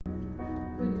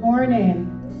morning.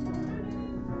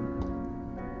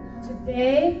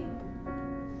 Today,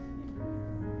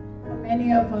 for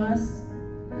many of us,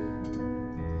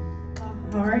 our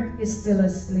heart is still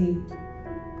asleep.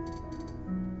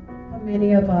 For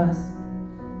many of us.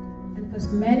 And for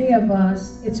many of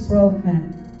us, it's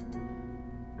broken.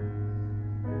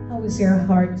 How is your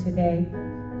heart today?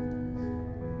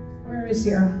 Where is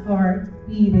your heart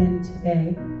beating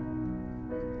today?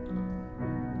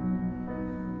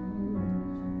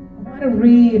 I want to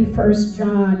read 1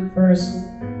 John verse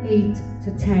 8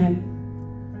 to 10.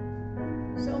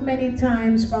 So many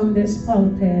times from this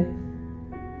pulpit,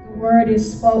 the word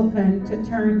is spoken to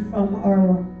turn from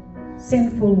our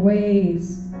sinful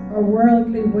ways, our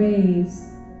worldly ways,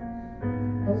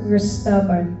 but we're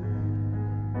stubborn.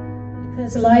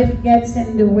 Because life gets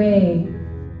in the way.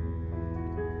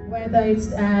 Whether it's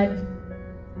that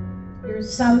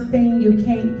there's something you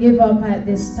can't give up at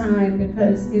this time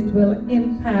because it will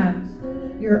impact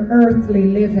your earthly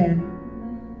living.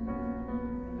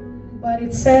 But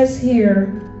it says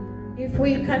here, if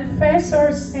we confess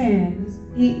our sins,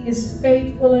 He is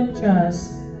faithful and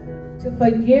just to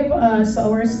forgive us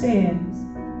our sins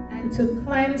and to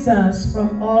cleanse us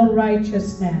from all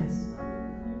righteousness.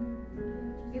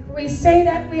 If we say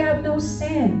that we have no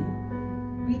sin,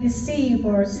 we deceive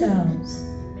ourselves,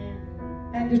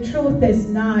 and the truth is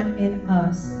not in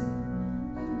us.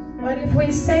 But if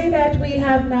we say that we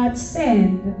have not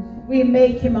sinned, we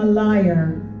make Him a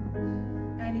liar,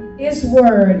 and His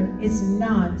word is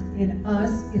not in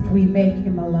us if we make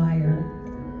Him a liar.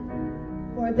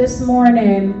 For this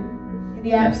morning, in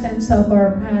the absence of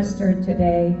our pastor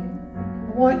today,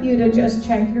 I want you to just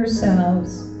check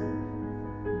yourselves.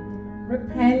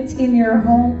 Repent in your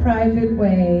own private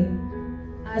way.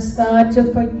 Ask God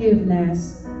to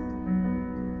forgiveness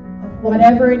of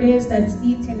whatever it is that's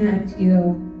eating at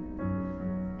you.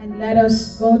 And let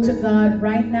us go to God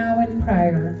right now in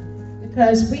prayer,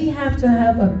 because we have to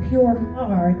have a pure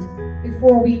heart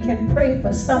before we can pray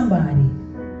for somebody.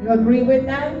 You agree with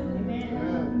that?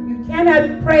 Amen. You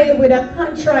cannot pray with a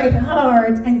contrite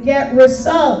heart and get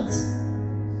results.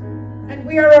 And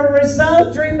we are a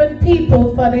result-driven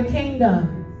people for the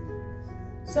kingdom.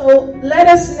 So let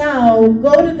us now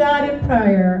go to God in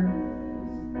prayer.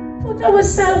 Put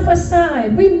ourselves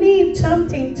aside. We need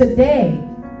something today.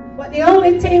 But the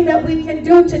only thing that we can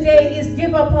do today is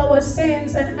give up our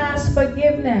sins and ask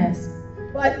forgiveness.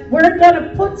 But we're going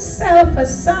to put self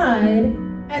aside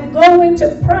and go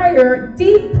into prayer,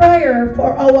 deep prayer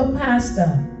for our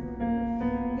pastor.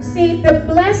 You see, the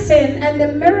blessing and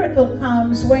the miracle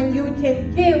comes when you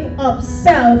can give up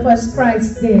self as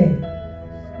Christ did.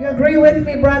 You agree with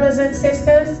me, brothers and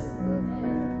sisters?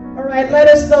 All right, let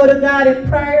us go to God in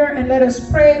prayer and let us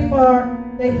pray for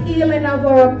the healing of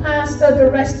our pastor,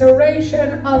 the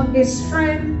restoration of his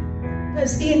strength,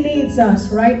 because he needs us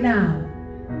right now.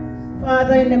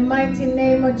 Father, in the mighty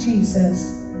name of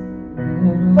Jesus,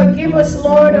 forgive us,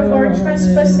 Lord, of our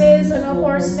trespasses and of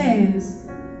our sins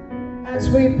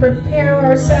as we prepare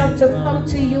ourselves to come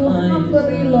to you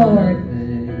humbly, Lord,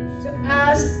 to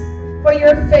ask for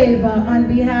your favor on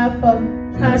behalf of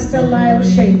Pastor Lyle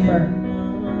Schaefer.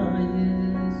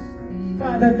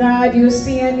 Father God, you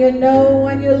see and you know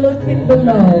when you're looking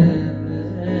below.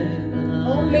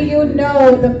 Only you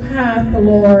know the path,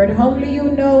 Lord. Only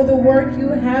you know the work you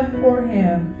have for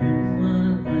him.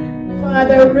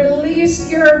 Father, release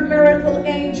your miracle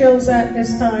angels at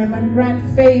this time and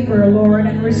grant favor, Lord,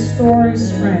 and restore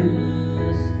his strength.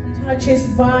 Touch his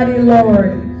body,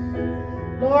 Lord.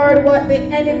 Lord, what the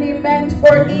enemy meant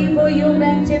for evil, you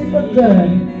meant it for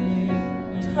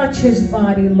good. Touch his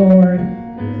body, Lord.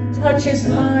 Touch his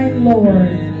mind, Lord.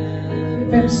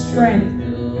 Give him strength.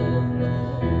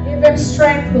 Give him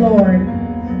strength, Lord.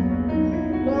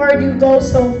 Lord, you go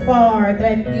so far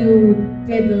that you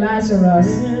did Lazarus.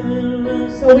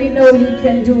 So we know you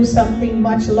can do something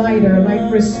much lighter,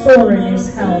 like restoring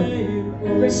his health.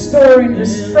 Restoring the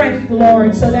strength,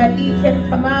 Lord, so that he can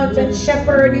come out and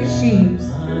shepherd his sheep.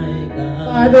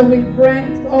 Father, we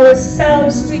grant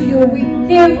ourselves to you. We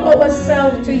give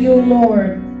ourselves to you,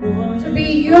 Lord, to be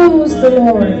used,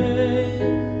 Lord.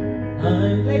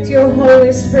 Let your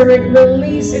Holy Spirit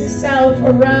release itself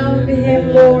around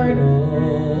him, Lord.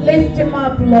 Lift him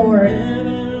up, Lord.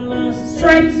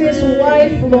 Strengthen his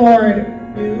wife, Lord.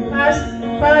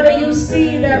 Father, you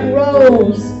see that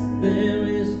Rose.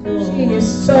 She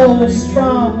is so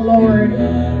strong, Lord.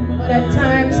 But at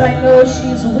times I know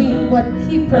she's weak, but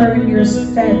keep her in your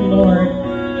stead, Lord.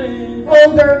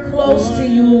 Hold her close to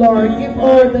you, Lord. Give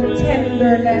her the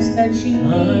tenderness that she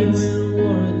needs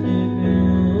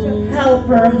to help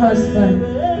her husband.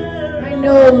 I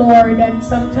know, Lord, that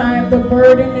sometimes the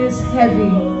burden is heavy.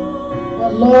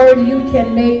 But Lord, you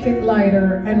can make it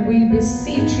lighter. And we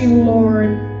beseech you, Lord.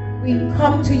 We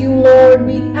come to you, Lord.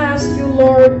 We ask you,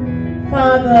 Lord.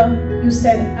 Father, you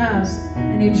said ask,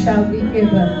 and it shall be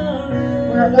given.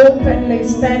 We're openly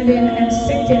standing and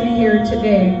sitting here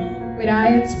today with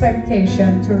high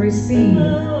expectation to receive.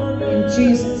 In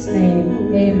Jesus'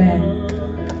 name, amen.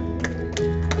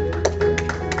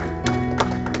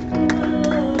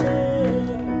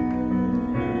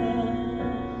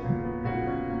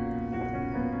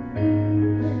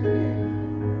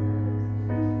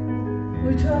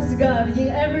 We trust God in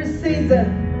every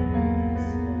season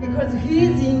because He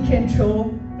is in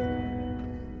control.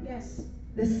 Yes.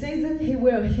 The season He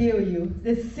will heal you.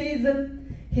 The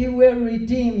season He will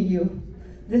redeem you.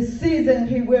 The season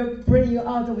He will bring you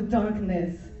out of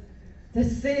darkness. The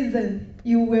season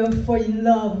you will fall in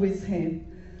love with Him.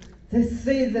 The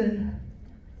season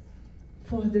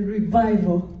for the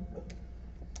revival.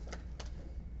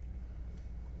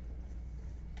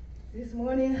 This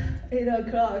morning, 8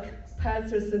 o'clock,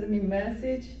 Pastor sent me a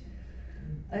message.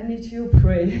 I need you to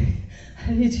pray.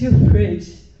 I need you to preach.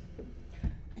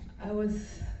 I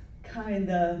was kind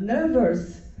of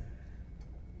nervous.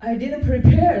 I didn't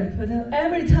prepare, but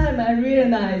every time I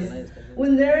realize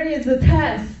when there is a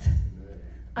test,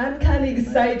 I'm kind of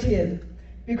excited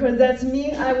because that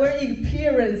means I will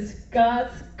experience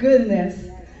God's goodness,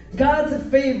 God's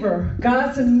favor,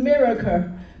 God's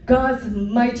miracle, God's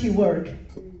mighty work.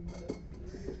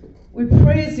 We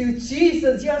praise you,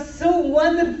 Jesus. You are so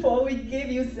wonderful. We give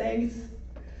you thanks.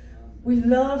 We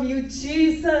love you,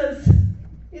 Jesus.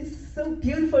 It's so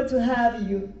beautiful to have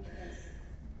you.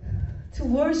 To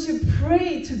worship,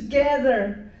 pray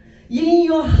together in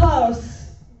your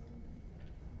house.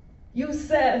 You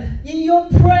said, in your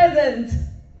presence,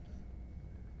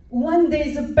 one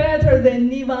day is better than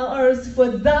live on earth for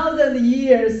 1,000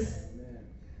 years.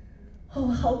 Oh,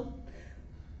 how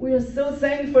we are so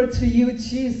thankful to you,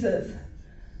 Jesus.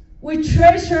 We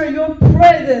treasure your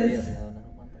presence.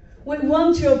 We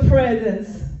want your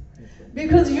presence.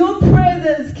 Because your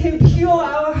presence can pure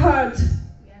our heart.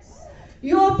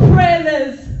 Your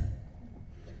presence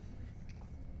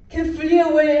can flee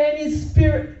away any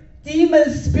spirit,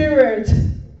 demon spirit.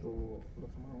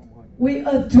 We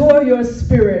adore your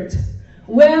spirit.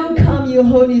 Welcome you,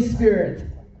 Holy Spirit.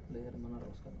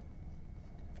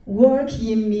 Work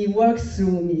in me, work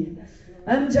through me.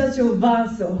 I'm just your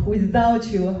vessel. Without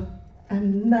you,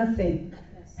 I'm nothing.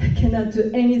 I cannot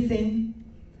do anything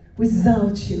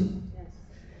without you.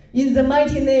 In the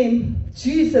mighty name,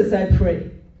 Jesus, I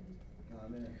pray.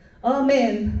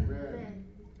 Amen. Amen.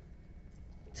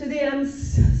 Today I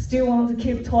still want to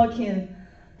keep talking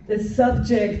the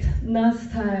subject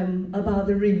last time about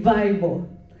the revival.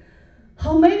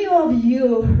 How many of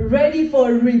you ready for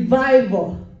a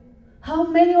revival? How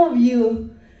many of you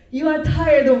are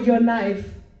tired of your life?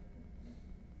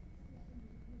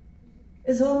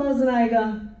 It's almost like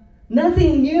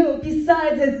nothing new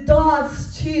besides the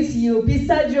dogs chase you,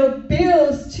 besides your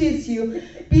bills chase you,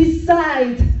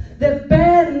 besides the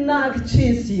bad luck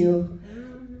chase you.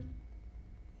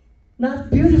 Not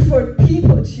beautiful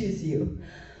people chase you.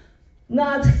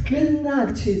 Not good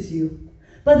luck chase you.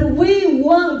 But we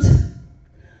want,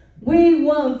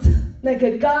 like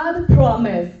a God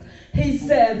promised. He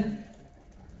said,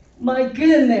 my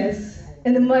goodness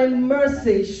and my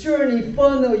mercy surely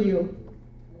follow you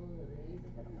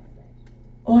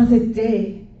all the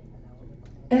day,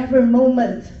 every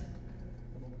moment.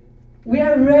 We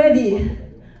are ready.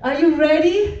 Are you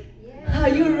ready? Are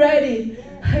you ready?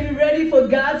 Are you ready for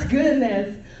God's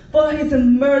goodness, for His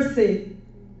mercy?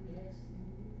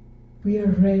 We are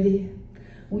ready.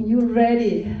 When you're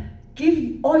ready,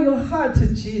 give all your heart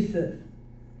to Jesus.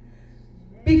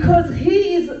 Because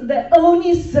He is the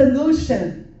only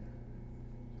solution.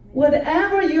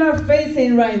 Whatever you are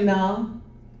facing right now,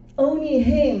 only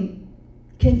Him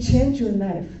can change your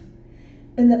life.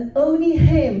 And only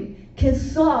Him can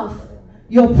solve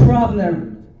your problem.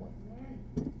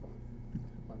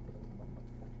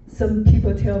 Some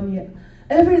people tell me,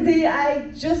 every day I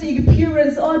just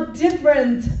experience all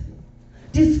different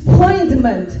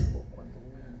disappointment.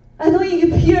 I don't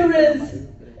experience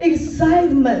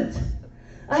excitement.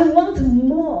 I want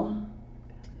more.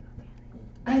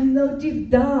 I know deep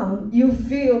down you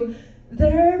feel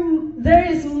there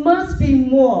must be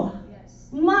more. Yes.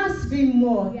 Must be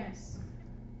more. Yes.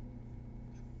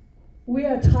 We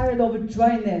are tired of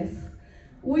dryness.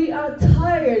 We are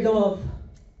tired of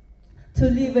to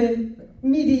live a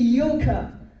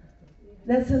mediocre.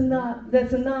 That's not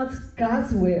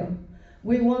God's will.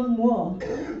 We want more.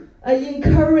 I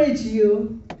encourage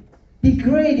you, be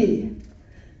greedy.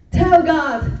 Tell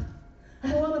God,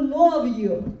 I want more of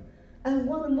you. I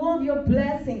want more of your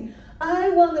blessing. I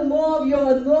want more of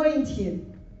your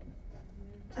anointing.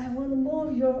 I want more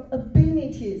of your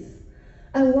abilities.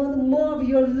 I want more of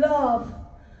your love.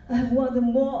 I want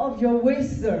more of your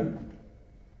wisdom.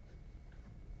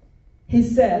 He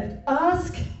said,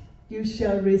 ask, you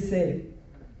shall receive.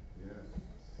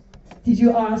 Did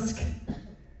you ask?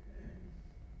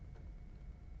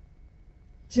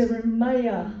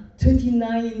 Jeremiah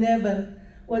 29:11,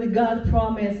 what God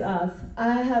promised us.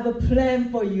 I have a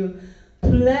plan for you.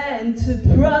 Plan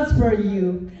to prosper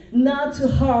you, not to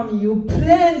harm you.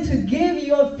 Plan to give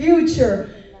you a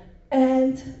future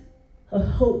and a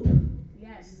hope.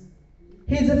 Yes.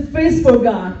 He's a faithful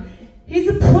God. His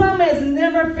promise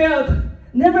never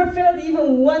failed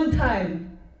even one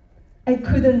time. I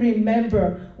couldn't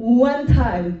remember one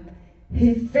time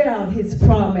he failed his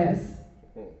promise.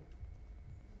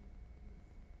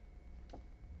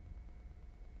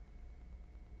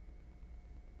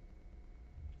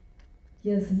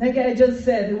 Yes, like I just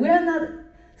said, we are not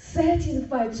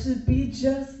satisfied to be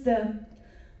just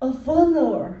a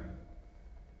follower,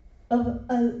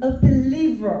 a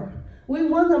believer. We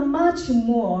want much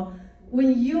more.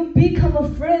 When you become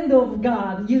a friend of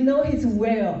God, you know His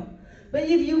will. But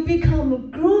if you become a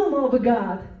groom of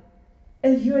God,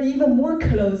 and you're even more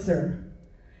closer,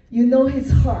 you know His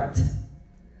heart.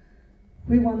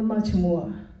 We want much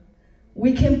more.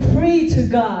 We can pray to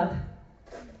God.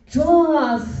 Draw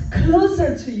us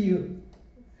closer to you.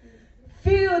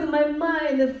 Fill my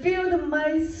mind, fill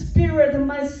my spirit,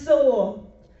 my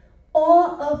soul,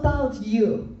 all about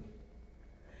you.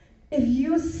 If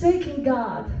you seek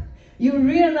God, you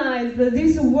realize that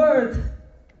this word,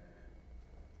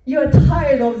 you're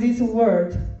tired of this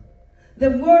word.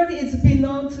 The word is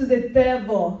belong to the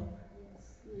devil.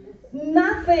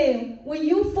 Nothing, when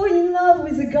you fall in love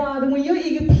with God, when you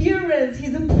experience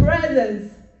His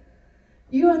presence,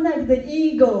 you are like the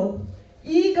eagle.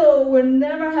 Eagle will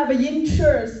never have an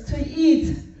interest to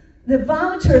eat the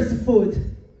vulture's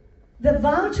food. The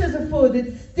vulture's food,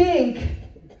 it stink,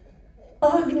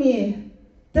 ugly,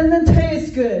 doesn't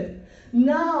taste good.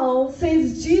 Now,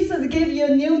 since Jesus gave you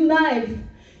a new life,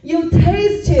 you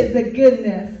tasted the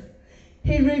goodness.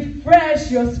 He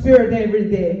refreshes your spirit every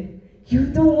day. You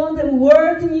don't want a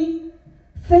worldly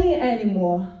thing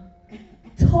anymore.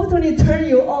 Totally turn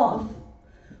you off.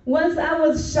 Once I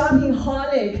was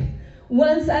shopping-holic.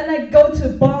 Once I like go to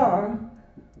bar.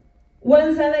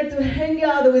 Once I like to hang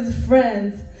out with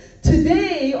friends.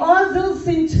 Today, all those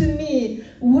things to me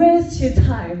waste your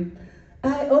time.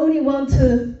 I only want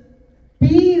to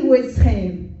be with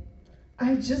Him.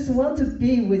 I just want to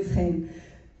be with Him.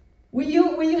 When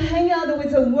you hang out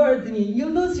with a worldly, you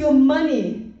lose your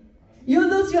money. You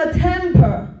lose your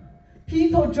temper.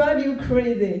 People drive you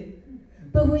crazy.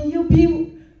 But when you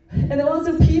be, and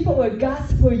also people will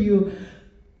gospel you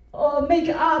or make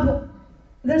up,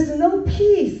 there's no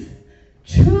peace.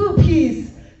 True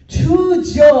peace, true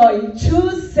joy,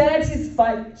 true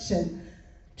satisfaction.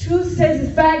 True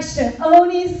satisfaction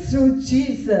only through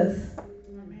Jesus.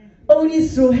 Amen. Only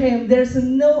through Him. There's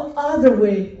no other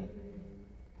way.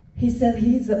 He said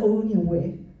He's the only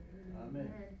way. Amen.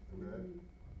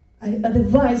 I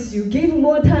advise you, give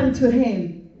more time to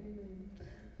Him.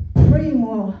 Pray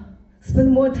more.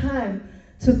 Spend more time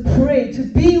to pray, to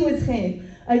be with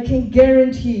Him. I can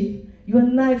guarantee your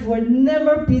life will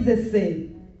never be the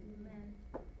same.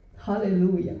 Amen.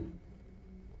 Hallelujah.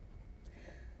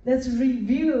 Let's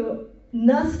review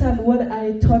last time what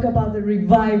I talked about the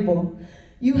revival.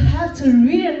 You have to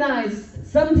realize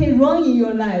something wrong in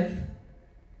your life.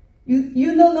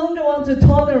 You no longer want to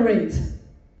tolerate.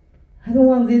 I don't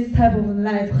want this type of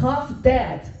life, half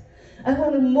dead. I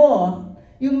want more.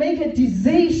 You make a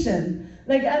decision.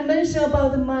 Like I mentioned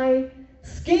about my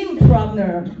skin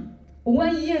problem.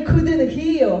 1 year couldn't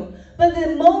heal. But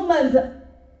the moment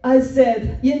I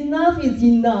said, enough is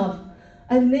enough.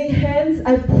 I lay hands,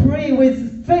 I pray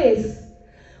with faith.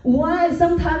 Why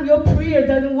sometimes your prayer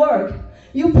doesn't work?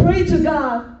 You pray to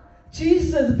God,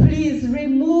 Jesus, please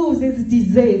remove this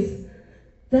disease.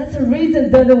 That's the reason it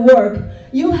doesn't work.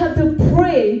 You have to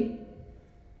pray.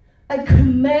 I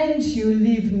command you,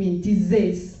 leave me,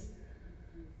 disease.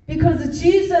 Because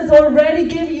Jesus already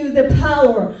gave you the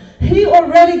power. He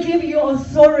already gave you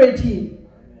authority.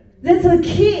 That's the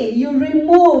key. You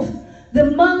remove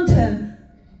the mountain,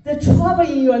 the trouble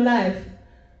in your life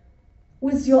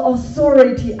with your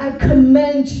authority. I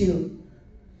command you.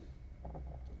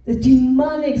 The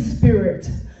demonic spirit,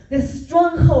 the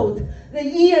stronghold, the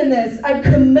illness, I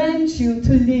command you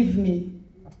to leave me.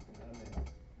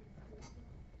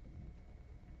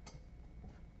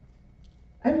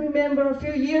 I remember a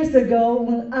few years ago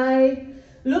when I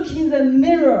looked in the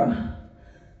mirror,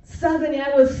 suddenly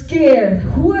I was scared.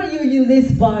 Who are you in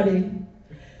this body?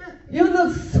 You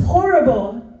look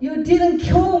horrible. You didn't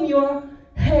comb your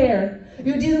hair.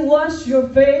 You didn't wash your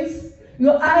face.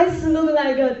 Your eyes look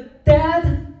like a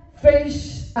dead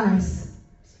fish eyes.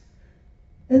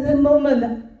 In the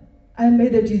moment, I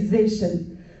made a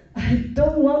decision. I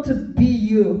don't want to be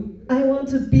you. I want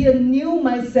to be a new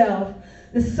myself.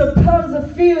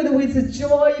 Suppose filled with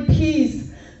joy,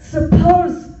 peace.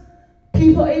 Suppose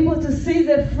people able to see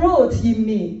the fruit in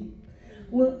me.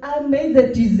 When I made the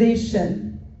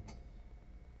decision,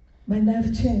 my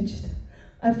life changed.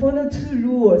 I followed 2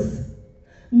 rules.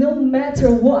 No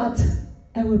matter what,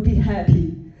 I will be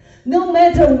happy. No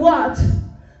matter what,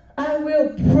 I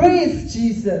will praise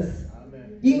Jesus.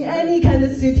 Amen. In any kind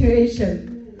of situation.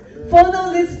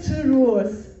 Follow these 2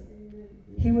 rules.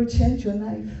 He will change your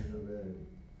life. Amen.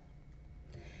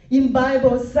 In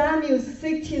Bible, Samuel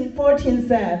 16:14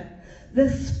 said, the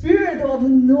spirit of the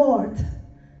Lord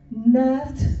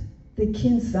left the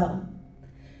king Saul,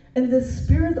 and the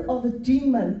spirit of a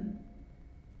demon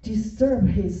disturbed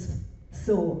his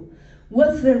soul.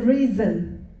 What's the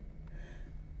reason?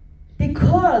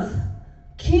 Because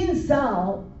King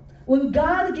Saul, when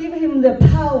God gave him the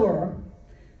power,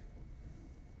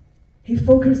 he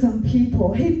focused on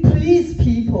people. He pleased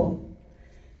people.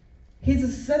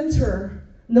 His center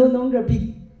no longer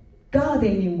be God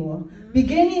anymore.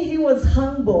 Beginning, he was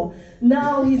humble.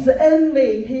 Now he's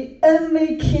envy. He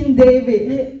envied King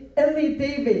David. He envied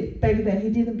David. Back then, he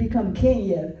didn't become king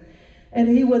yet. And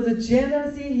he was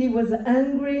jealousy. He was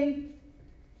angry.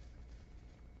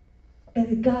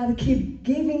 And God kept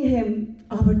giving him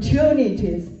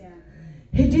opportunities. Yeah.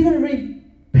 He didn't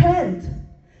repent.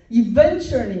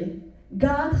 Eventually,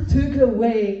 God took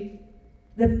away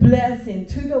the blessing,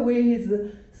 took away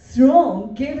his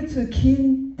throne, gave it to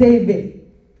King David.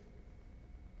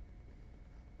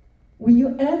 When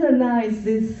you analyze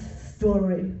this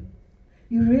story,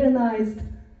 you realize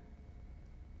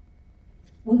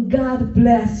when God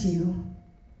bless you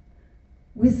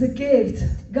with a gift,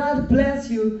 God bless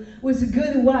you with a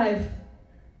good wife,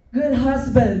 good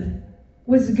husband,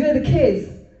 with good kids,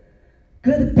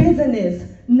 good business.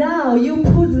 Now you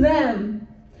put them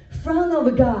in front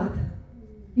of God.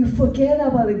 You forget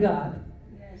about God.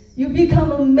 Yes. You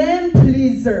become a man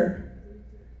pleaser.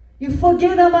 You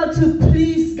forget about to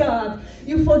please God.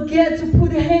 You forget to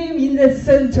put Him in the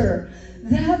center.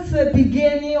 That's the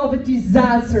beginning of a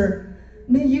disaster.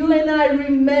 May you and I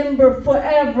remember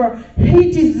forever,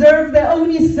 He deserves the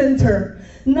only center,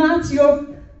 not your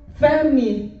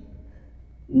family.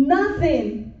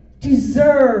 Nothing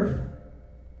deserves.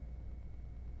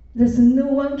 There's no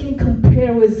one can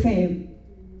compare with Him.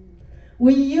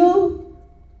 When you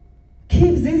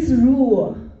keep this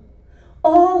rule,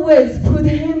 always put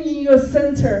Him in your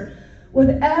center.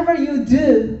 Whatever you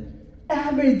do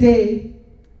every day,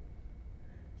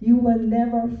 you will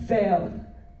never fail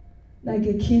like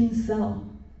a King Saul.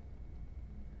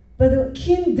 But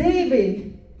King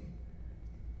David,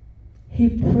 he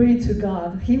prayed to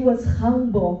God. He was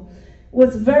humble,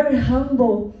 was very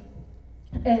humble.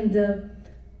 And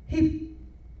he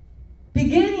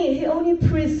only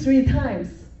prayed 3 times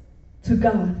to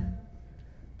God.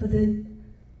 But then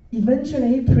eventually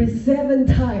he prayed 7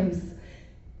 times.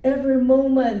 Every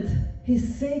moment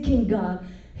he's seeking God.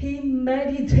 He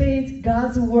meditates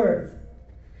God's word.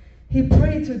 He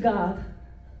prayed to God,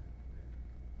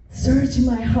 search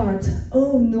my heart,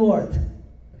 O Lord,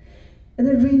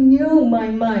 and renew my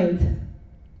mind.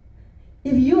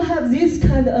 If you have this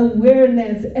kind of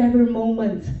awareness every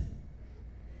moment,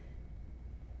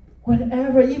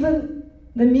 whatever, even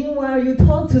the meanwhile you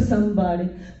talk to somebody,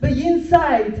 but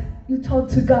inside you talk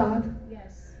to God.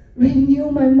 Yes.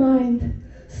 Renew my mind,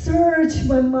 search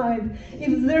my mind.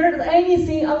 If there's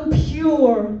anything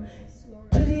impure,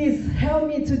 please help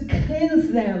me to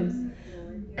cleanse them.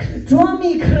 Draw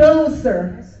me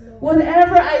closer.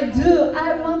 Whatever I do,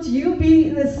 I want you to be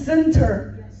in the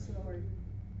center.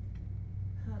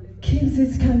 Keep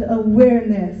this kind of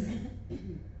awareness.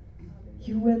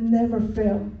 You will never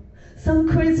fail. Some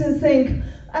Christians think,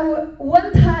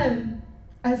 one time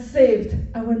I saved,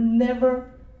 I will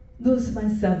never lose my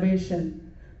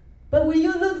salvation. But when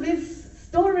you look this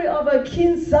story of a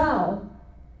King Saul,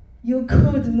 you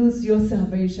could lose your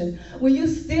salvation. When you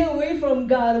stay away from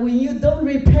God, when you don't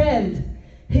repent,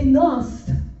 he lost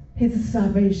his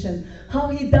salvation. How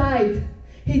he died?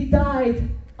 He died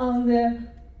on the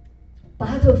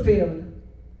battlefield.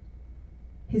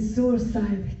 His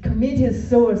suicide, he committed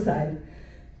suicide.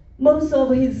 Most of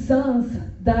his sons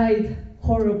died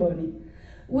horribly.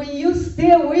 When you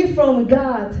stay away from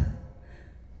God,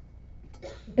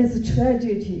 it's a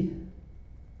tragedy.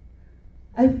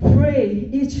 I pray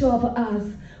each of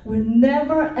us will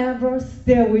never ever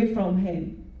stay away from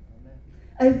Him.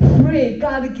 I pray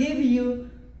God give you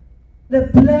the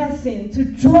blessing to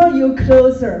draw you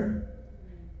closer.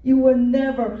 You will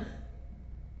never.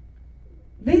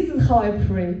 This is how I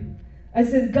pray. I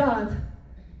said, God,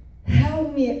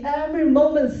 help me every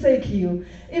moment seek you.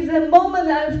 If the moment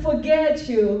I forget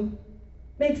you,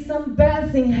 make some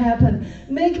bad thing happen,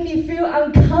 make me feel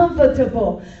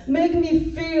uncomfortable, make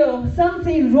me feel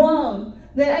something wrong,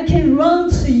 then I can run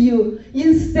to you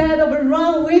instead of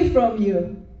run away from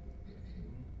you.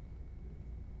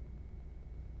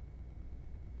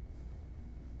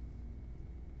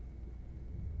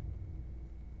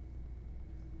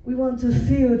 We want to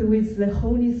fill with the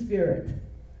Holy Spirit,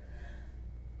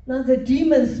 not the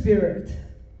demon spirit.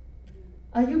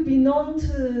 Are you belong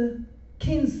to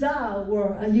King Saul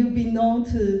or are you belong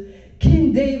to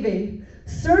King David?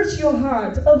 Search your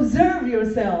heart, observe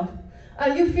yourself.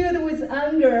 Are you filled with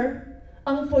anger,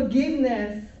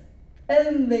 unforgiveness,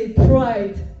 envy,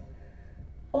 pride?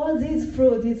 All these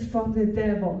fruit is from the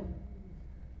devil.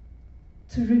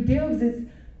 To rebuke this,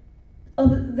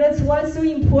 that's why it's so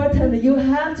important. You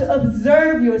have to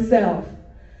observe yourself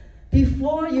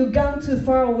before you go too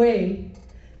far away,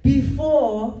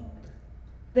 before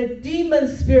the demon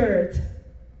spirit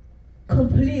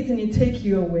completely take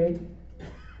you away.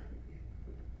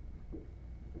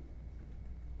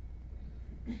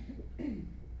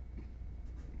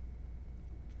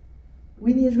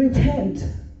 We need to repent.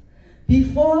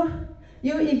 Before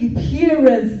you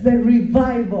experience the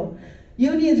revival,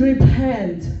 you need to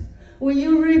repent. When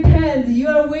you repent, you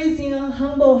are raising a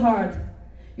humble heart.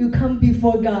 You come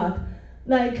before God.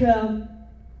 Like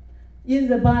in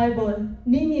the Bible,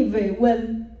 Nineveh,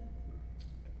 when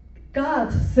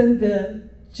God sent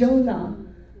Jonah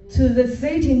to the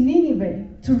city Nineveh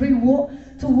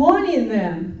to warn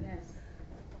them.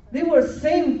 They were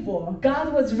sinful.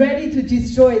 God was ready to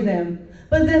destroy them.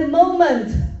 But the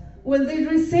moment when they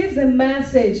received the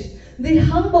message, they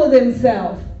humble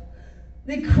themselves.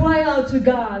 They cry out to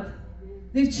God.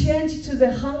 They change to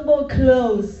the humble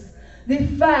clothes. They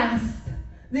fast.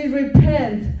 They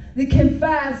repent. They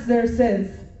confess their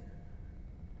sins.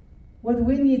 What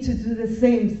we need to do the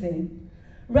same thing.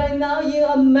 Right now in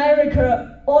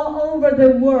America, all over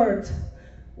the world,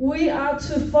 we are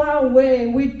too far away.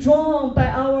 We're drawn by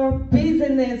our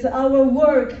business, our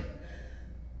work.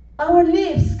 Our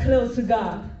lips close to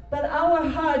God, but our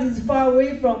heart is far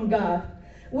away from God.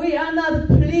 We are not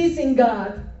pleasing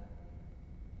God.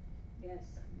 Yes.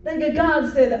 Like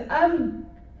God said, I'm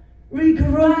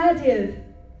regretted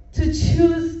to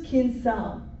choose King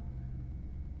Saul.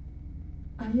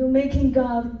 Are you making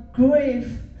God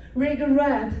grave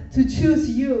regret to choose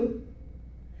you?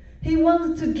 He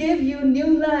wants to give you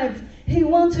new life. He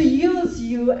wants to use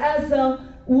you as a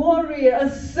warrior, a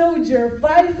soldier,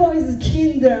 fight for His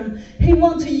kingdom. He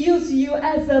wants to use you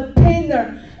as a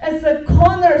pillar, as a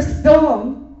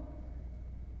cornerstone.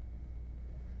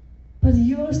 But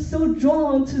you are so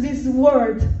drawn to this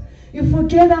word. You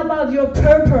forget about your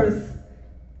purpose.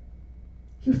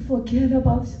 You forget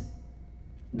about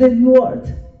the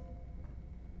Lord.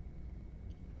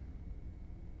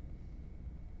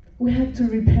 We have to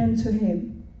repent to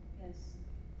Him. Yes.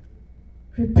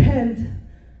 Repent.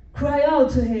 Cry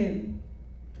out to Him.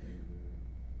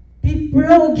 Be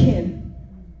broken.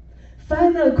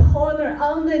 Find a corner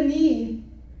on the knee.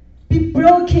 Be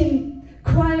broken.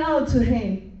 Cry out to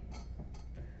Him.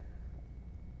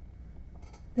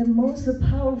 The most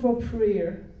powerful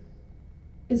prayer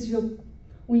is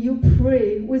when you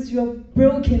pray with your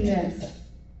brokenness.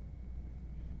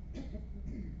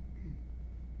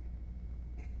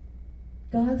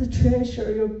 God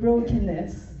treasures your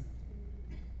brokenness.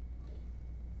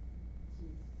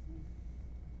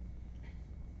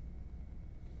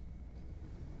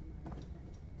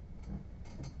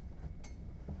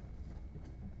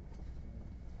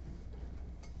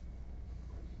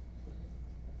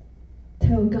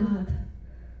 Tell God,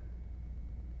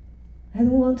 I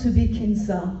don't want to be King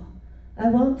Saul. I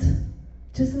want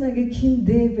just like a King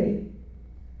David.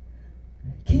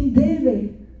 King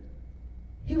David,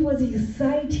 he was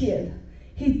excited.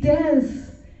 He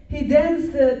danced. He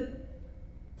danced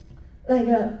like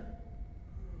a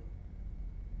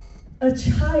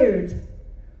child.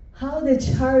 How the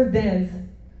child dance.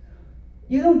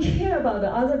 You don't care about the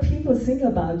other people think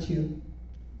about you.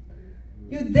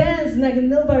 You dance like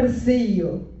nobody see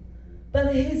you.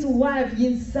 But his wife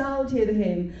insulted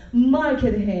him, mocked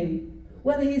him.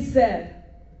 What he said?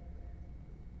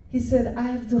 He said, I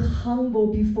have to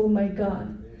humble before my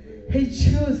God. He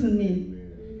chose me.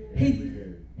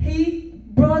 He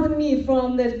brought me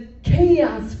from the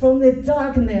chaos, from the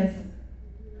darkness.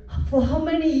 For how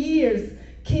many years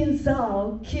King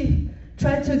Saul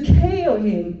tried to kill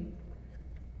him?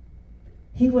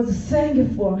 He was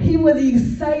thankful. He was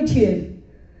excited.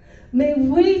 May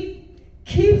we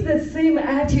keep the same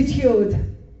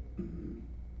attitude.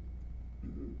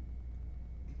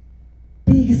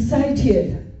 Be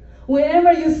excited.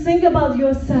 Whenever you think about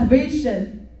your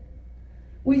salvation,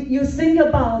 you think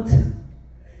about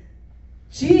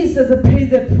Jesus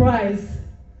paid the price,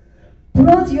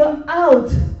 brought you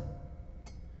out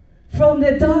from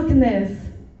the darkness.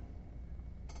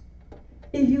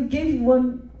 If you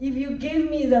give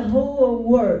me the whole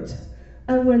world,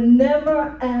 I will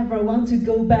never ever want to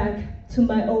go back to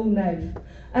my own life.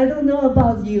 I don't know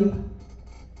about you.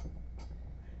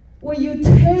 When you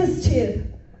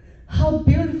tasted how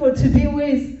beautiful to be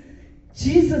with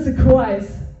Jesus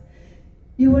Christ,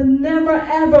 you will never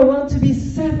ever want to be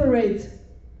separate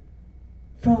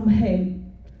from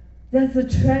Him. That's a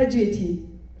tragedy.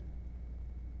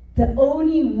 The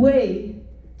only way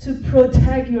to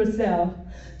protect yourself,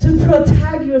 to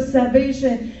protect your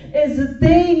salvation, is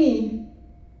daily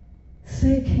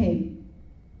seek Him.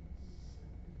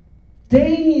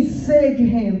 Daily seek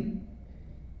Him.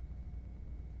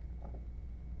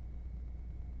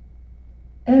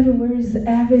 Everywhere is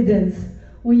evidence.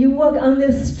 When you walk on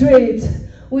the street,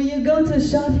 when you go to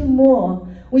shopping mall,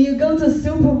 when you go to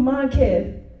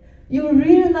supermarket, you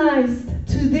realize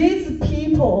today's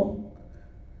people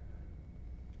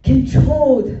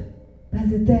controlled by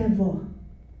the devil.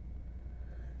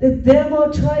 The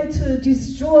devil tried to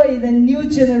destroy the new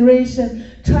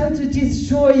generation, tried to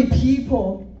destroy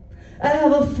people. I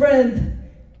have a friend.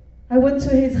 I went to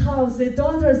his house. The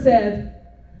daughter said,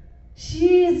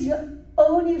 she is your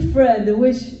only friend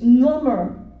which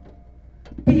normal,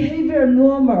 behavior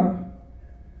normal.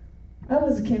 I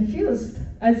was confused.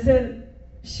 I said,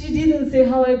 she didn't say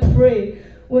how I pray.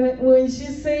 When she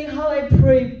say how I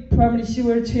pray, probably she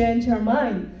will change her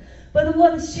mind. But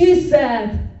what she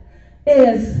said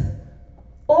is,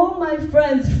 all my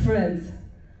friends' friends,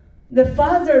 the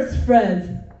father's friends,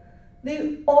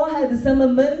 they all had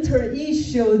some mental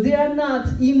issue. They are not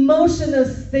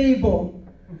emotionally stable.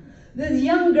 The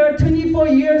young girl, 24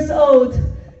 years old,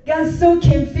 got so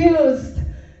confused.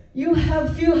 You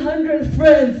have few hundred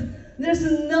friends. There's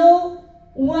no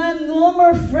one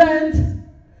normal friend.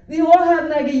 They all have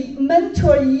like a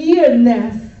mental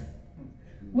illness.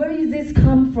 Where did this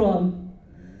come from?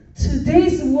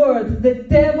 Today's world, the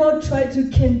devil tried to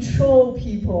control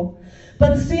people.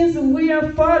 But since we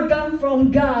are far gone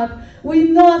from God,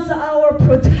 we lost our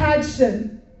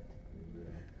protection.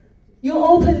 You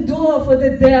open door for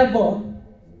the devil.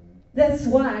 That's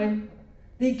why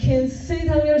they can sit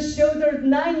on your shoulder,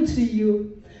 lying to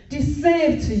you,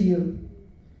 deceive to you.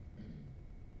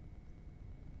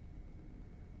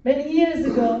 Many years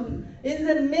ago, in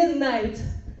the midnight,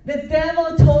 the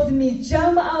devil told me,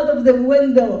 jump out of the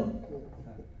window.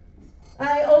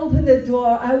 I opened the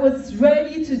door. I was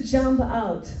ready to jump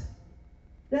out.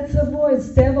 That's the voice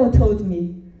devil told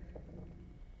me.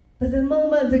 But the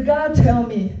moment the God told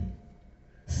me,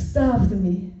 stopped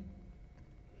me.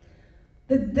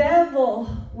 The devil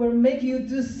will make you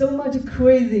do so much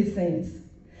crazy things.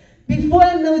 Before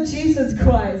I know Jesus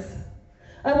Christ,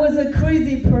 I was a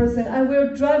crazy person. I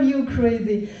will drive you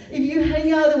crazy. If you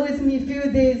hang out with me a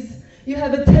few days, you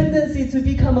have a tendency to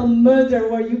become a murderer,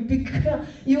 or you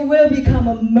will become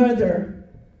a murderer.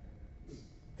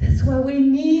 That's why we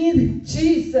need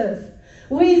Jesus.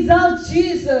 Without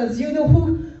Jesus, you know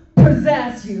who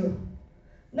possesses you.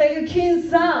 Like King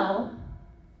Saul,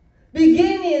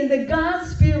 beginning the God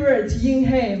spirit in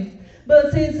him,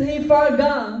 but since he far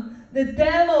gone, the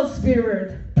devil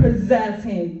spirit possessed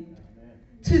him.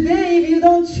 Today, if you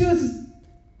don't choose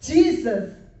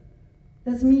Jesus,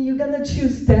 that means you're gonna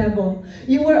choose devil.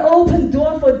 You will open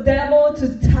door for devil to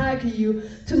attack you,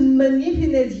 to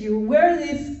manipulate you. Where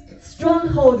this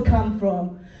stronghold come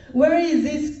from? Where is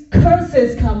these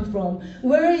curses come from?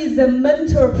 Where is the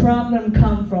mental problem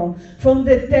come from? From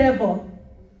the devil.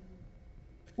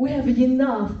 We have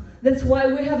enough. That's why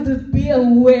we have to be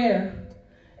aware.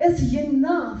 It's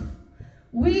enough.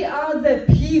 We are the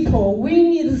people. We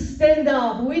need to stand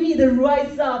up. We need to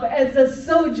rise up as a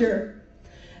soldier,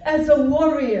 as a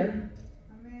warrior.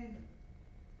 Amen.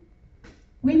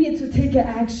 We need to take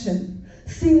action.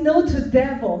 Say no to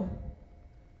devil.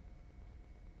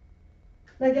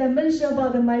 Like I mentioned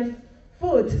about my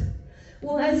foot.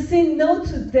 When I say no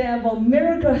to devil,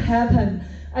 miracle happen.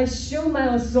 I show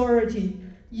my authority.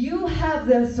 You have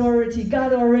the authority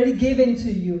God already given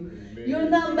to you. Amen. You're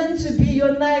not meant to be.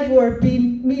 Your life will be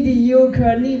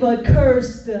mediocre, never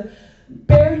cursed,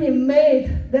 barely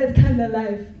made that kind of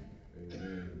life.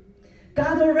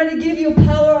 God already gave you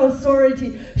power,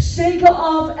 authority. Shake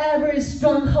off every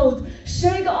stronghold.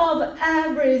 Shake off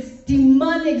every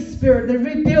demonic spirit.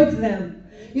 Rebuke them.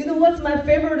 You know what's my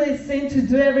favorite thing to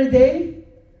do every day?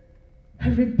 I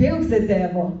rebuke the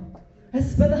devil. I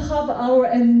spend a half hour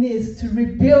at least to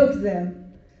rebuke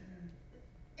them.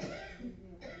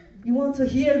 You want to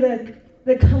hear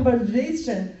the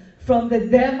conversation from the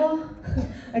devil?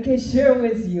 I can share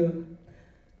with you.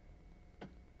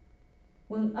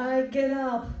 When I get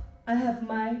up, I have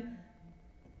my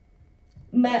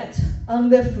mat on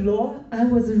the floor. I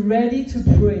was ready to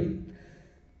pray.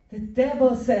 The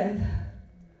devil said,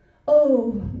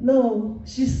 "Oh, no,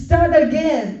 she started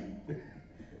again.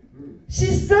 She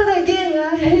started again.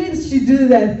 I hate she do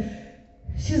that.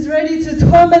 She's ready to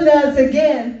torment us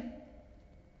again."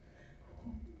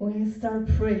 When I start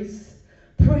praise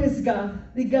God,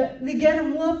 they get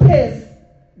more peace.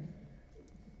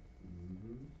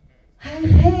 I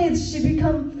hate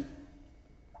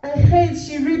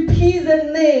she repeats the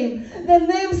name. The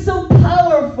name is so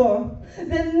powerful.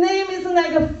 The name is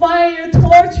like a fire,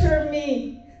 torture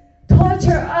me,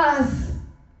 torture us.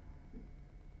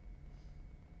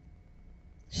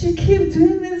 She keep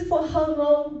doing this for how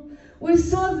long? We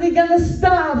thought they're gonna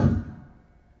stop,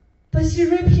 but she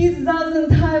repeats 1,000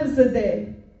 times a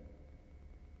day.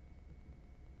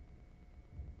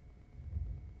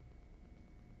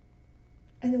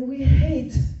 And we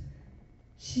hate.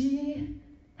 She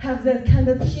has that kind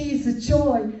of peace,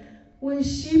 joy, when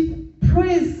she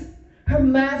prays her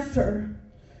master.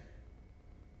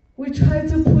 We try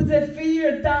to put that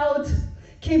fear, doubt,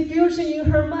 confusion in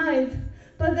her mind.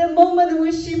 But the moment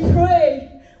when she prays,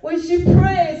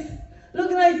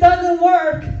 look like it doesn't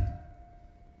work.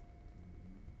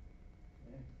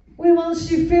 We want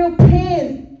she feel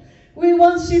pain. We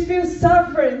want she feel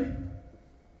suffering.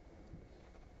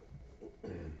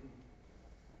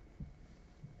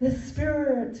 The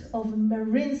spirit of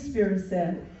marine spirit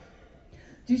said,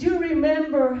 "Did you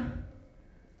remember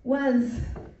once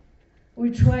we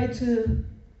tried to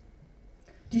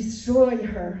destroy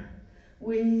her?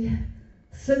 We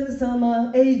sent some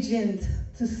agent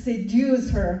to seduce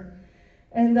her,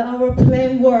 and our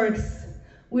plan works.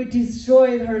 We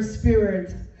destroyed her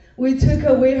spirit. We took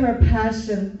away her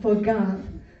passion for God,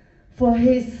 for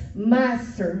His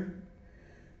master.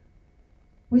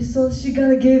 We thought she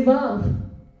gonna give up.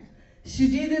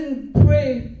 She didn't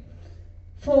pray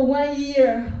for 1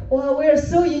 year. Well, we are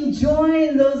so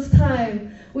enjoying those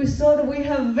times. We thought we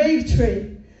have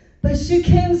victory. But she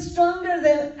came stronger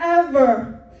than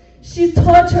ever. She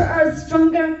tortured us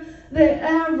stronger than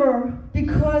ever,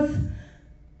 because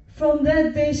from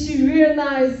that day she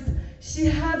realized she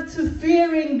had to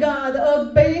fear in God,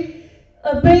 obey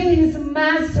His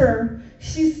master.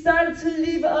 She started to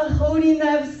live a holy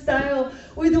lifestyle.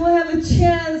 We don't have a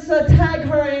chance to attack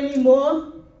her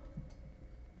anymore.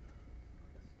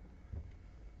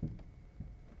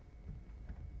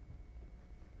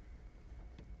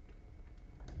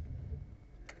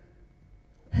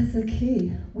 That's the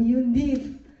key. When you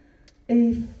live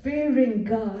a fearing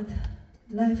God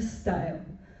lifestyle,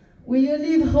 when you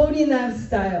live holy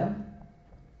lifestyle,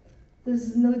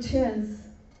 there's no chance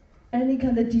any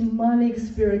kind of demonic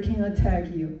spirit can attack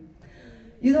you.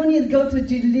 You don't need to go to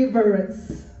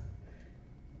deliverance,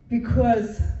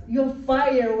 because your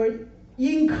fire will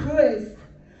increase.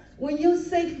 When you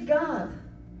seek God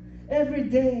every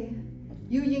day,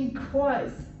 you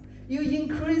increase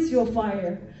your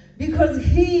fire, because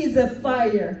He is a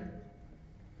fire.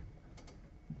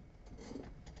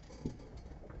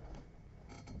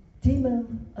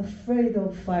 Demon afraid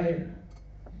of fire.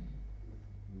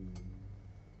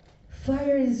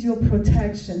 Fire is your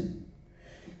protection.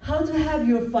 How to have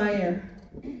your fire?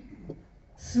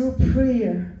 Through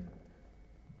prayer.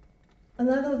 A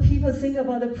lot of people think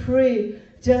about the prayer,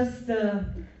 just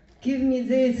give me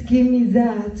this, give me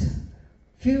that.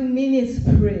 Few minutes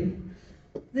pray.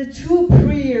 The true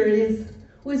prayer is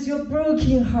with your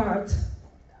broken heart,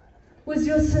 with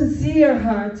your sincere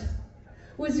heart,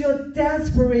 with your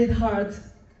desperate heart.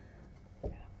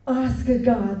 Ask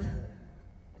God,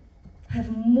 have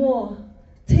more.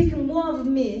 Take more of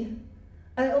me.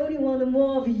 I only want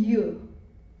more of you.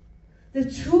 The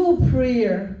true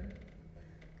prayer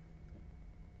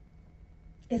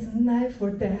is life or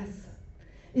death.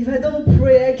 If I don't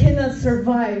pray, I cannot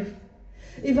survive.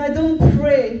 If I don't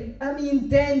pray, I'm in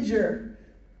danger.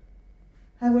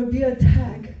 I will be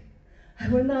attacked. I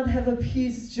will not have a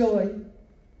peace, joy.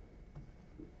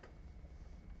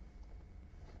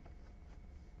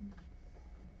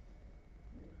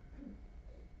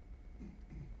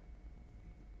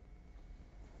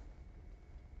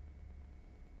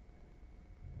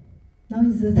 Now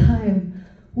is the time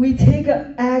we take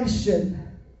action.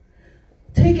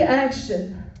 Take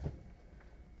action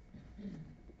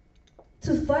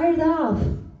to fight off,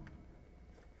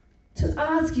 to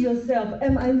ask yourself,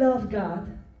 am I love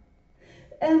God?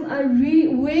 Am I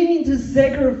willing to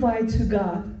sacrifice to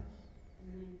God?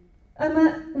 Am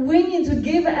I willing to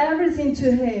give everything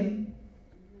to Him?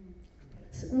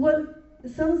 What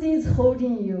something is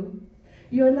holding you,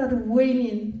 you're not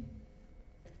willing.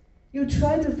 You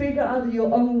try to figure out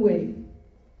your own way.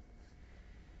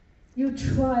 You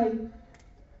try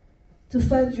to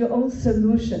find your own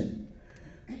solution.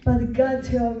 But God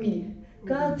tell me,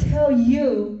 God tell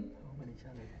you,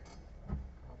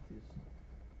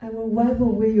 I will wipe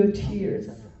away your tears.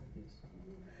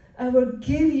 I will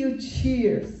give you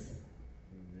cheers.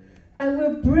 I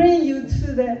will bring you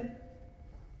to the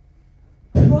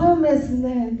promised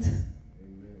land.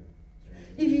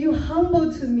 If you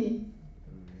humble to me,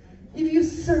 if you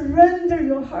surrender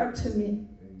your heart to me,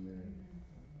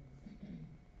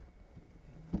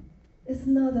 it's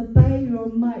not by your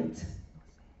might.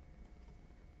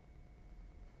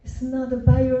 It's not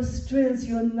by your strength,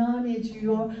 your knowledge,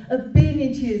 your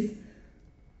abilities,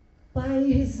 by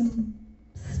His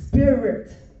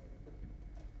Spirit.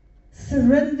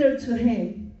 Surrender to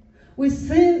Him. We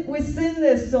sing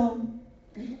this song.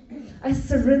 I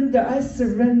surrender, I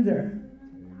surrender.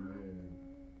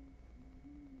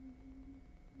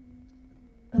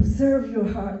 Observe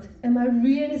your heart. Am I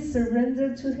really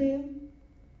surrendered to Him?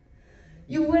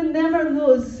 You will never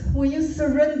lose when you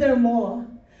surrender more.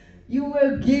 You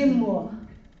will gain more.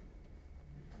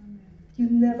 You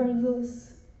never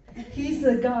lose. He's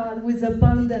a God with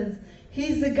abundance.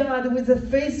 He's a God with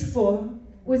faithfulness.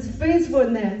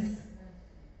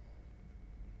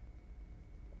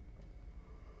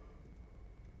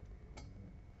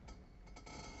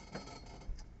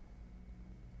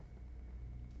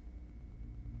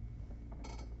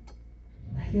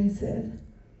 Like I said,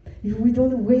 if we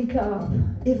don't wake up,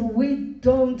 if we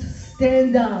don't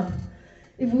stand up,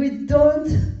 if we don't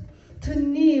to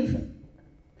live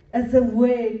as the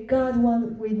way God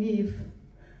wants we live,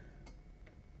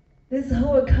 this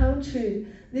whole country,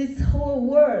 this whole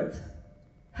world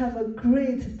have a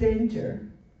great danger.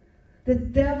 The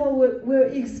devil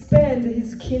will expand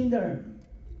his kingdom.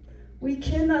 We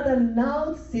cannot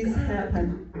allow this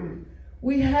happen.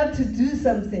 We have to do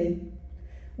something.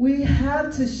 We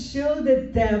have to show the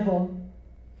devil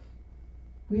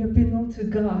we belong to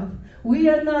God. We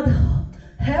are not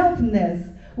helpless.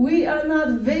 We are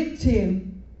not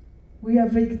victim. We are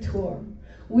victor.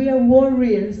 We are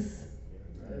warriors.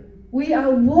 We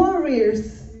are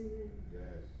warriors.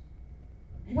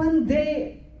 One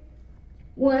day,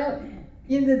 well,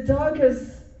 in the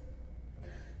darkest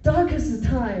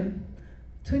time,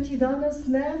 $20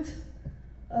 left,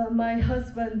 my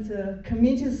husband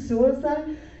committed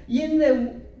suicide. In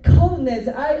the coldness,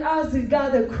 I asked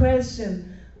God a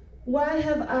question. What's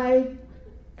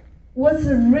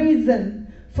the reason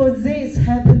for this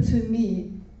happened to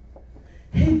me?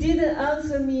 He didn't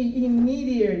answer me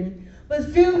immediately. But a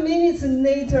few minutes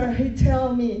later, he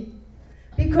told me,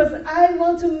 because I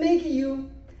want to make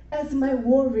you as my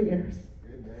warriors.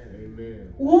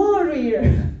 Amen.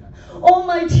 Warrior. All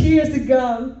my tears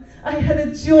gone. I had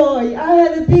a joy. I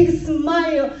had a big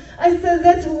smile. I said,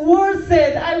 that's worth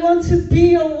it. I want to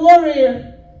be a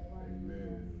warrior.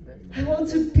 Amen. I want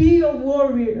to be a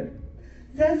warrior.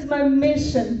 That's my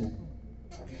mission.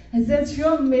 And that's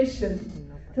your mission.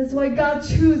 That's why God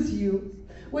chose you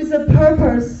with a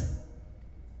purpose.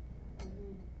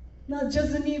 Not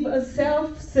just live a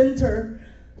self-centered,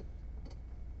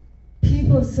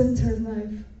 people-centered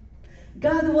life.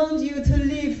 God wants you to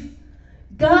live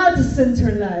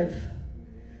God-centered life.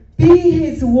 Be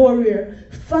His warrior.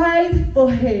 Fight for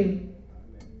Him.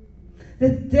 The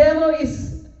devil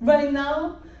is right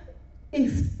now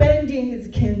expanding his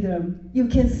kingdom. You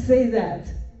can say that.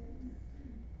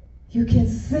 You can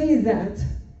say that.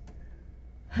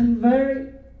 I'm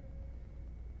very...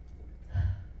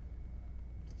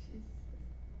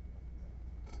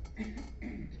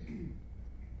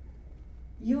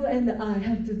 You and I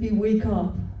have to be wake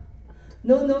up.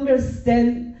 No longer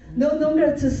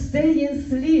to stay in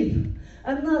sleep.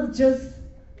 I'm not just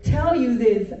tell you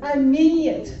this. I mean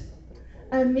it.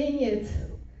 I mean it.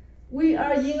 We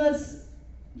are in a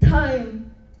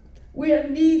time.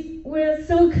 We're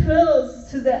so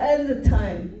close to the end of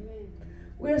time.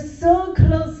 We're so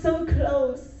close, so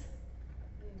close.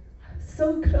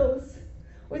 So close.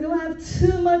 We don't have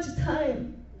too much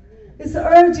time. It's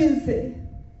urgency.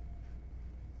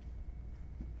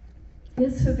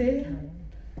 Yesterday,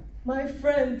 my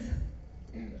friend,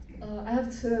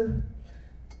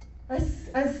 I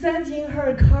I sat in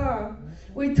her car.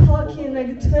 We talking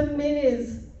like 10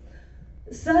 minutes.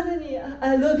 Suddenly,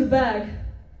 I look back.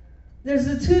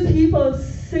 There's two people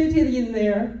seated in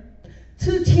there,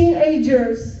 two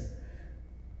teenagers.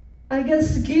 I get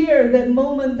scared that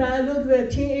moment that I look at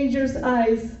the teenager's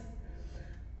eyes.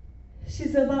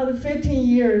 She's about 15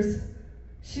 years.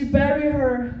 She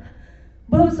buried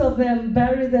both of them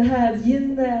buried their heads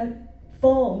in that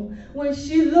foam. When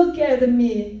she looked at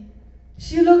me,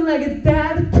 she looked like a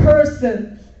dead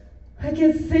person. I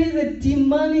can see the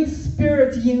demonic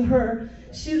spirit in her.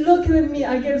 She looked at me,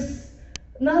 I guess,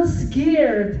 not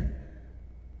scared.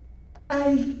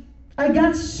 I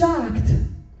got shocked.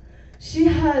 She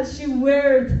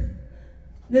wears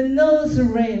the nose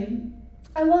ring.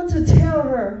 I want to tell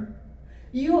her,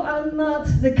 you are not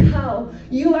the cow.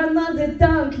 You are not the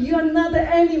dog. You are not the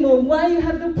animal. Why you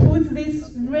have to put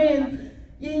this ring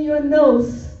in your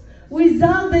nose?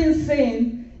 Without this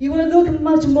thing, you will look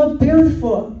much more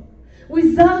beautiful.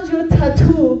 Without your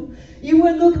tattoo, you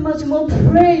will look much more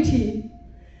pretty.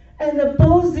 And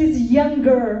both this young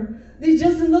girl, they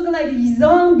just look like a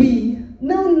zombie.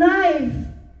 No knife.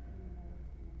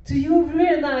 Do you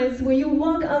realize when you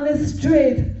walk on the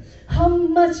street, how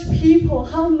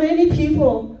many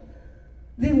people,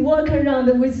 they walk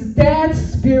around with dead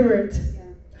spirit.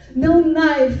 No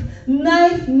knifeness,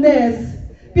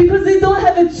 because they don't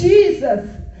have a Jesus,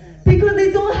 because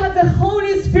they don't have the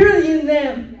Holy Spirit in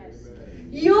them.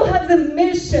 You have the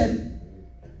mission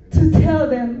to tell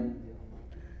them,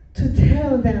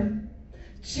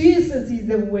 Jesus is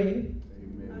the way.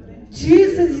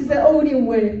 Jesus is the only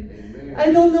way.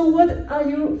 I don't know what are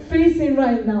you facing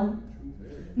right now.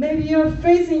 Maybe you're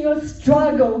facing your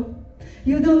struggle.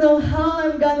 You don't know how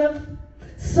I'm gonna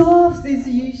solve this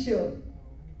issue.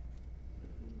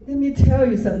 Let me tell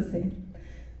you something.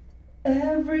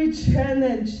 Every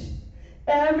challenge,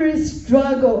 every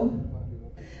struggle,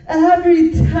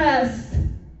 every test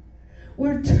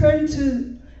will turn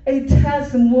to a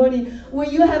testimony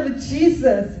when you have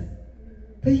Jesus.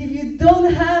 But if you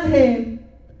don't have him,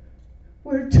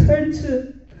 will turn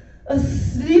to a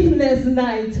sleepless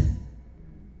night.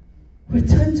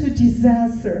 Return to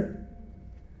disaster.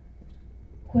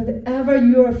 Whatever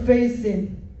you are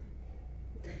facing,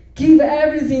 give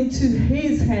everything to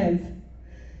his hands.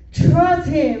 Trust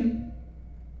him.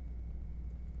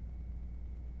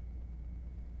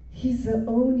 He's the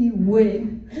only way.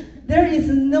 There is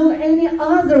no any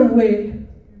other way.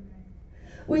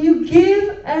 When you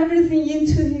give everything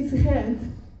into his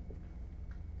hands,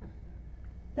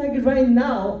 like right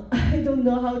now, I don't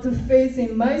know how to face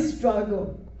in my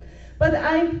struggle. But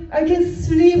I can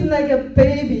sleep like a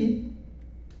baby.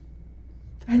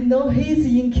 I know he's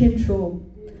in control.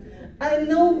 I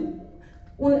know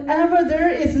whenever there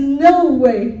is no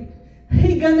way,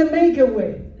 he's gonna make a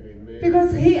way. Amen.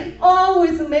 Because he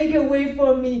always make a way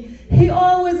for me. He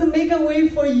always make a way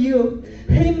for you.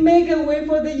 He make a way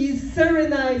for the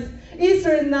Israelites.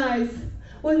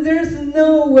 When there's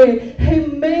no way, he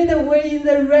made a way in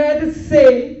the Red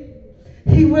Sea.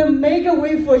 He will make a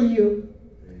way for you.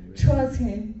 Trust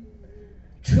him.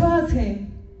 Trust him.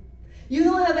 You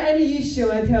don't have any issue,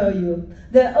 I tell you.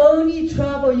 The only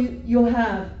trouble you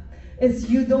have is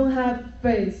you don't have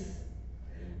faith.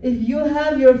 If you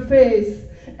have your faith,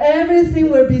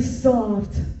 everything will be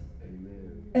solved.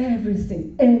 Amen.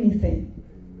 Everything, anything.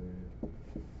 Amen.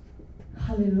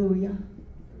 Hallelujah.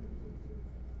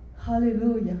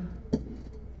 Hallelujah.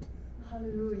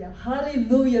 Hallelujah.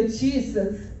 Hallelujah,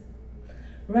 Jesus.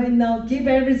 Right now, give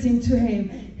everything to him.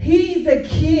 He is the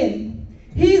king.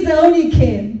 He is the only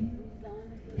king.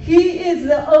 He is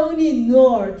the only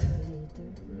Lord.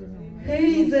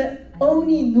 He is the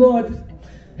only Lord.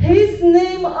 His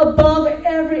name above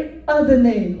every other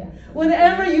name.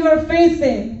 Whatever you are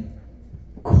facing,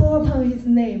 call upon his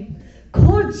name.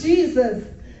 Call Jesus.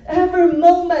 Every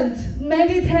moment,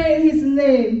 meditate his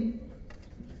name.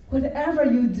 Whatever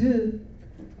you do,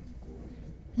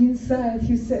 inside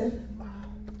you said,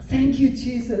 thank you,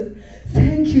 Jesus.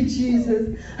 Thank you,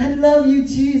 Jesus. I love you,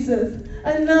 Jesus.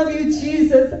 I love you,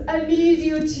 Jesus. I need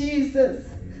you, Jesus.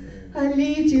 I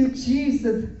need you,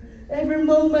 Jesus. Every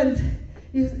moment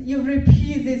you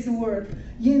repeat this word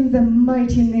in the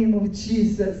mighty name of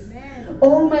Jesus.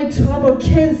 All my trouble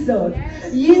canceled.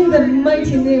 In the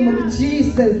mighty name of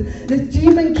Jesus. The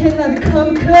demon cannot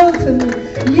come close to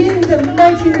me. In the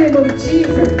mighty name of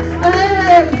Jesus.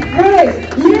 I am free.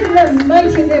 In the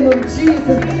mighty name of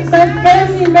Jesus. My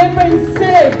family member is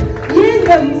saved. In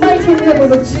the mighty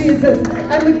name of Jesus.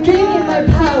 I'm gaining my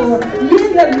power.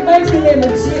 In the mighty name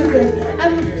of Jesus.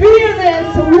 I'm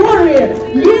fearless warrior.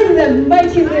 In the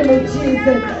mighty name of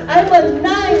Jesus. I'm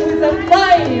alive with a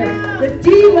fire.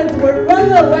 demons will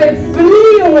run away,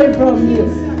 flee away from you.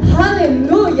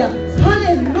 Hallelujah.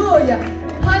 Hallelujah.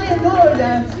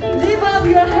 Hallelujah. Lift up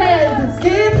your hands.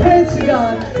 Give praise to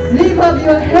God. Lift up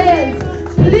your hands.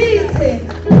 Please Him.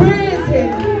 Praise Him.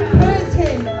 Praise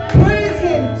Him. Praise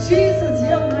Him. Jesus,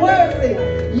 you're worthy.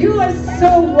 You are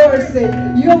so worthy.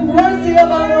 You're worthy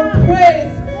of our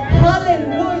praise.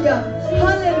 Hallelujah.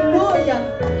 Hallelujah.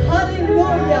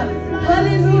 Hallelujah.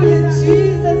 Hallelujah.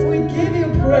 Jesus, we give you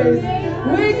praise.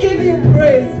 We give you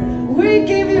praise. We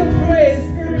give you praise.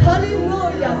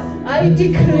 Hallelujah. I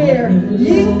declare,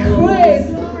 increase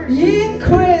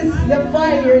the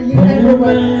fire in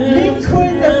everyone.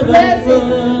 Increase the blessing.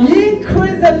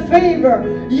 Increase the favor.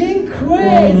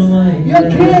 Increase your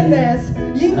goodness.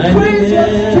 Increase your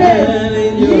strength.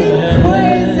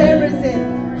 Increase everything.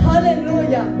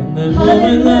 Hallelujah.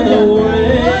 Hallelujah.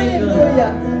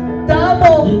 Hallelujah.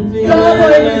 Double